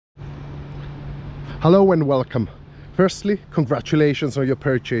Hello and welcome. Firstly, congratulations on your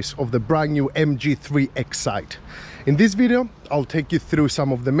purchase of the brand new MG3 Excite. In this video, I'll take you through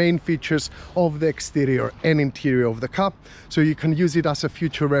some of the main features of the exterior and interior of the car, so you can use it as a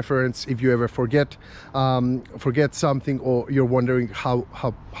future reference if you ever forget something or you're wondering how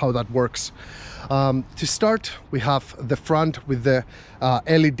that works. To start, we have the front with the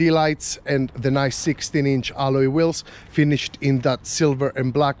LED lights and the nice 16-inch alloy wheels finished in that silver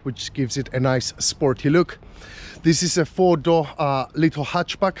and black, which gives it a nice sporty look. This is a four-door little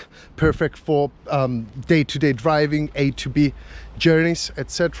hatchback, perfect for day-to-day driving, A to B journeys,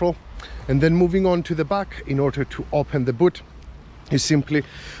 etc. And then moving on to the back, in order to open the boot, you simply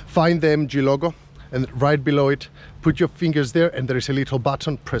find the MG logo, and right below it, put your fingers there, and there is a little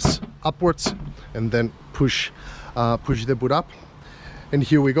button, press upwards, and then push the boot up. And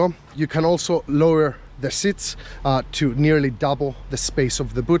here we go. You can also lower the seats to nearly double the space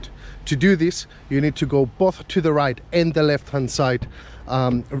of the boot. To do this, you need to go both to the right and the left hand side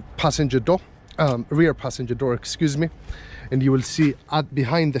passenger door, rear passenger door, excuse me, and you will see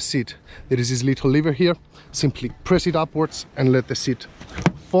behind the seat there is this little lever here. Simply press it upwards and let the seat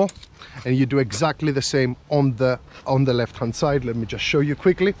fall, and you do exactly the same on the left hand side. Let me just show you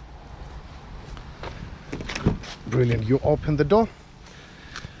quickly. Brilliant. You open the door,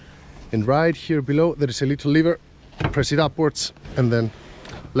 and right here below there is a little lever. Press it upwards and then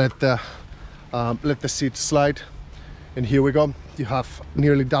let the seat slide, and here we go. You have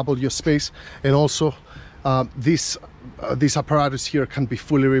nearly double your space, and also this apparatus here can be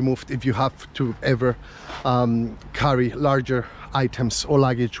fully removed if you have to ever carry larger items or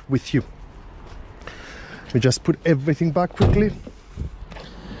luggage with you. We just put everything back quickly.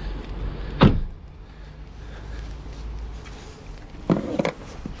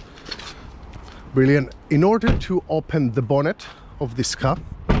 Brilliant. In order to open the bonnet of this car,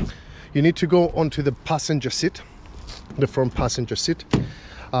 you need to go onto the passenger seat, the front passenger seat,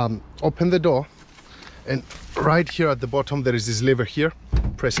 open the door, and right here at the bottom there is this lever here.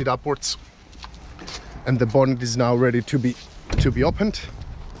 Press it upwards, and the bonnet is now ready to be opened.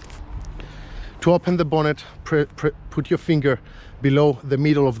 To open the bonnet, put your finger below the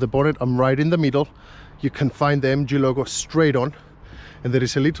middle of the bonnet. I'm right in the middle. You can find the MG logo straight on, and there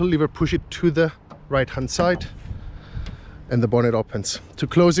is a little lever. Push it to the right hand side, and the bonnet opens. To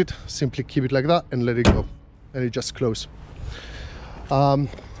close it, simply keep it like that and let it go, and it just closes.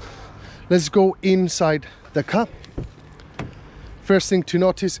 Let's go inside the car. First thing to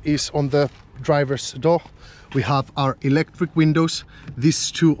notice is on the driver's door we have our electric windows.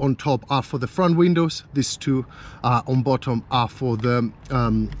 These two on top are for the front windows, these two on bottom are for the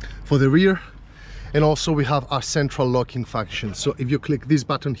rear. And also we have our central locking function. So if you click this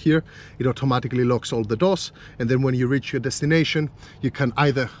button here, it automatically locks all the doors, and then when you reach your destination, you can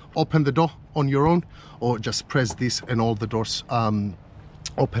either open the door on your own or just press this and all the doors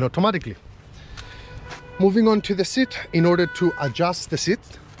open automatically. Moving on to the seat, in order to adjust the seat,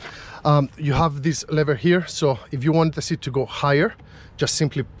 you have this lever here. So if you want the seat to go higher, just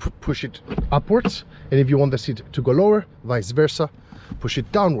simply push it upwards, and if you want the seat to go lower, vice versa, push it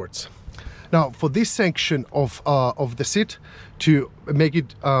downwards. Now, for this section of the seat, to make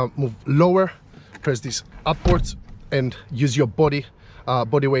it move lower, press this upwards and use your body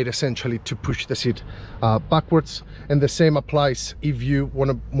weight essentially to push the seat backwards. And the same applies if you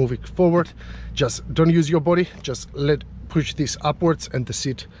want to move it forward. Just don't use your body, just push this upwards and the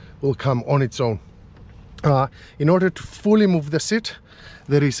seat will come on its own. In order to fully move the seat,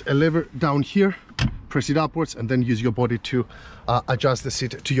 there is a lever down here. Press it upwards and then use your body to adjust the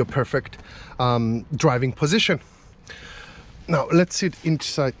seat to your perfect driving position. Now let's sit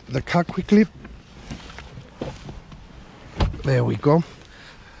inside the car quickly. There we go.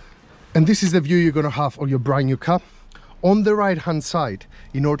 And this is the view you're going to have on your brand new car. On the right hand side,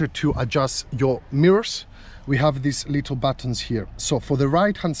 in order to adjust your mirrors, we have these little buttons here. So for the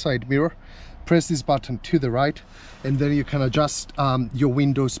right hand side mirror, press this button to the right, and then you can adjust your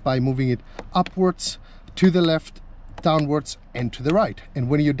windows by moving it upwards, to the left, downwards, and to the right. And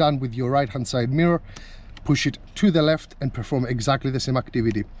when you're done with your right hand side mirror, push it to the left and perform exactly the same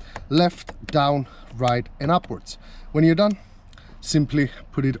activity: left, down, right, and upwards. When you're done, simply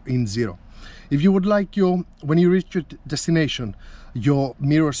put it in 0. If you would like when you reach your destination, your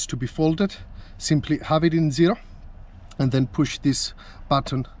mirrors to be folded, simply have it in 0 and then push this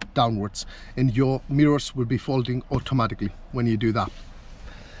button downwards, and your mirrors will be folding automatically when you do that.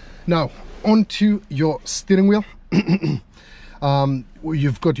 Now onto your steering wheel.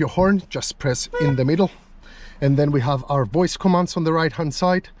 You've got your horn, just press in the middle, and then we have our voice commands on the right hand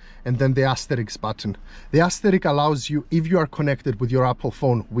side, and then the aesthetics button. The aesthetic allows you, if you are connected with your Apple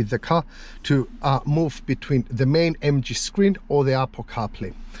phone with the car, to move between the main MG screen or the Apple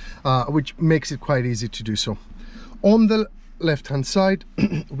CarPlay, which makes it quite easy to do so. On the left hand side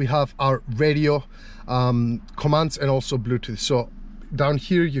we have our radio commands and also Bluetooth. So down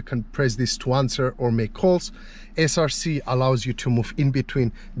here you can press this to answer or make calls. SRC allows you to move in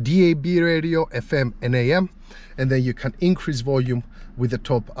between DAB radio, FM and AM, and then you can increase volume with the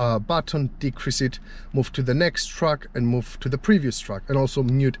top button, decrease it, move to the next track and move to the previous track, and also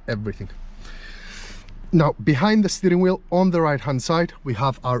mute everything. Now behind the steering wheel on the right hand side we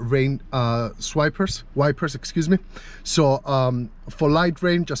have our rain wipers, excuse me. So for light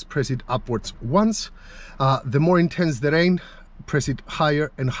rain, just press it upwards once. The more intense the rain, press it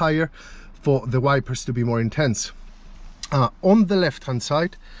higher and higher for the wipers to be more intense. On the left hand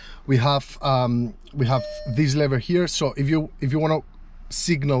side we have this lever here. So if you want to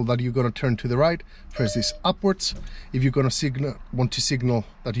signal that you're going to turn to the right, press this upwards. If you're going to want to signal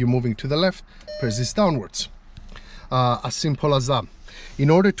that you're moving to the left, press this downwards. As simple as that. In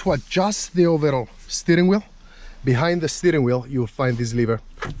order to adjust the overall steering wheel, behind the steering wheel you will find this lever.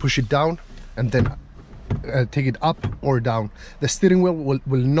 Push it down and then take it up or down. The steering wheel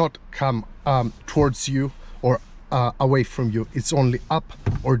will not come towards you or away from you. It's only up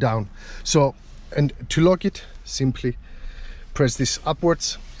or down. So, and to lock it, simply press this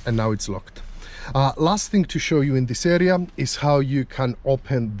upwards and now it's locked. Last thing to show you in this area is how you can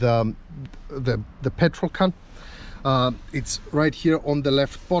open the petrol can. It's right here on the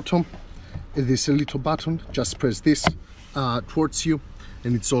left bottom. It is a little button. Just press this towards you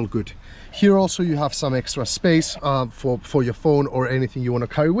and it's all good. Here also you have some extra space for your phone or anything you want to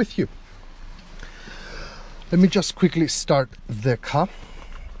carry with you. Let me just quickly start the car.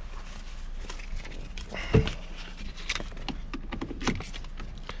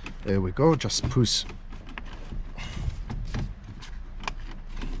 There we go, just push.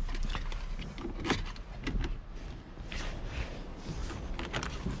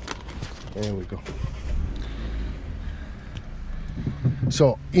 There we go.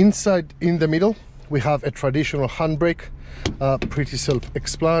 So inside, in the middle, we have a traditional handbrake, pretty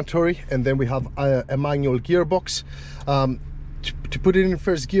self-explanatory, and then we have a manual gearbox. To put it in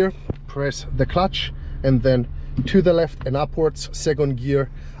first gear, press the clutch and then to the left and upwards, second gear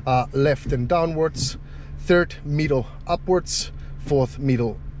left and downwards, third middle upwards, fourth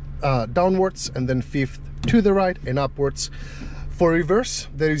middle downwards, and then fifth to the right and upwards. For reverse,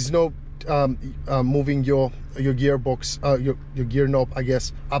 there is no moving your gearbox, your gear knob, I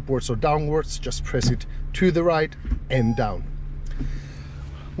guess, upwards or downwards. Just press it to the right and down.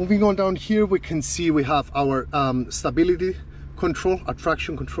 Moving on down here, we can see we have our stability control,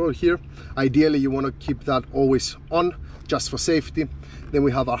 traction control here. Ideally you want to keep that always on, just for safety. Then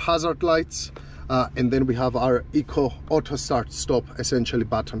we have our hazard lights, and then we have our eco auto start stop essentially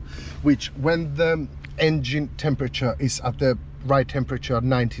button, which when the engine temperature is at the right temperature at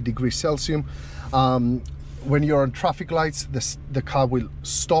 90 degrees Celsius, when you're on traffic lights, the car will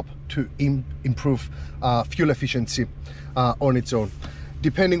stop to improve fuel efficiency on its own.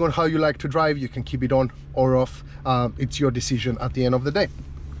 Depending on how you like to drive, you can keep it on or off. It's your decision at the end of the day.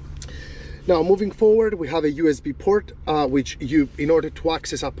 Now moving forward, we have a USB port, which in order to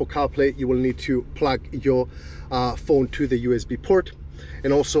access Apple CarPlay, you will need to plug your phone to the USB port,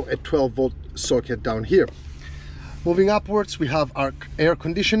 and also a 12-volt socket down here. Moving upwards, we have our air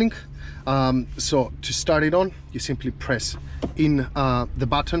conditioning. So to start it on, you simply press in the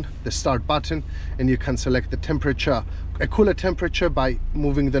button, the start button, and you can select the temperature, a cooler temperature, by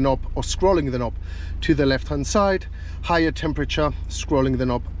moving the knob or scrolling the knob to the left hand side, higher temperature, scrolling the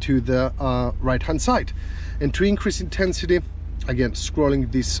knob to the right hand side. And to increase intensity, again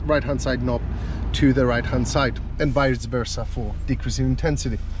scrolling this right hand side knob to the right hand side, and vice versa for decreasing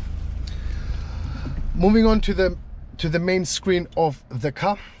intensity. Moving on to the main screen of the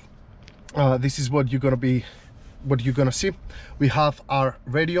car. This is what you're gonna see. We have our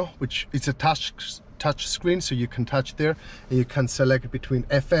radio, which is a touch screen, so you can touch there and you can select between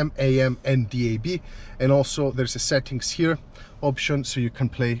FM, AM and DAB, and also there's a settings here option, so you can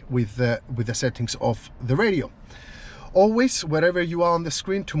play with the settings of the radio. Always, wherever you are on the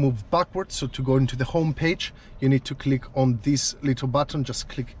screen, to move backwards, so to go into the home page, you need to click on this little button. Just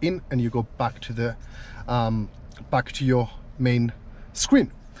click in and you go back to the back to your main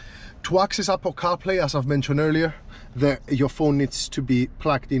screen. To access Apple CarPlay, as I've mentioned earlier, your phone needs to be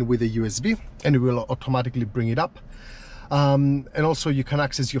plugged in with a USB, and it will automatically bring it up. And also you can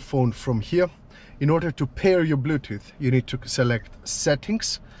access your phone from here. In order to pair your Bluetooth, you need to select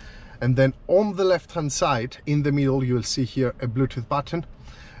settings, and then on the left hand side in the middle you will see here a Bluetooth button,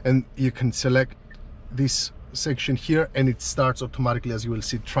 and you can select this section here, and it starts automatically, as you will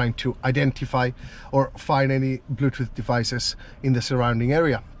see, trying to identify or find any Bluetooth devices in the surrounding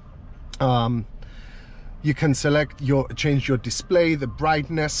area. You can change your display, the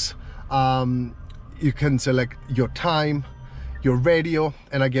brightness, you can select your time, your radio,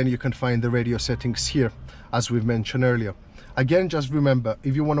 and again you can find the radio settings here, as we've mentioned earlier. Again, just remember,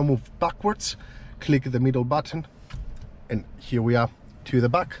 if you want to move backwards, click the middle button, and here we are to the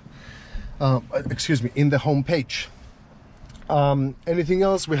back. Excuse me, in the home page. Anything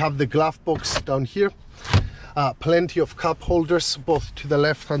else? We have the glove box down here. Plenty of cup holders, both to the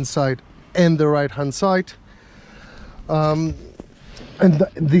left hand side and the right hand side.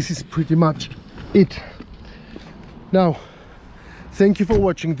 This is pretty much it. Now, thank you for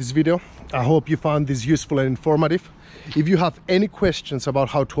watching this video. I hope you found this useful and informative. If you have any questions about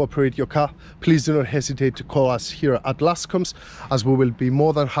how to operate your car, please do not hesitate to call us here at Luscombe's, as we will be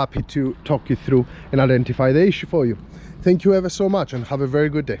more than happy to talk you through and identify the issue for you. Thank you ever so much, and have a very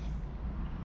good day.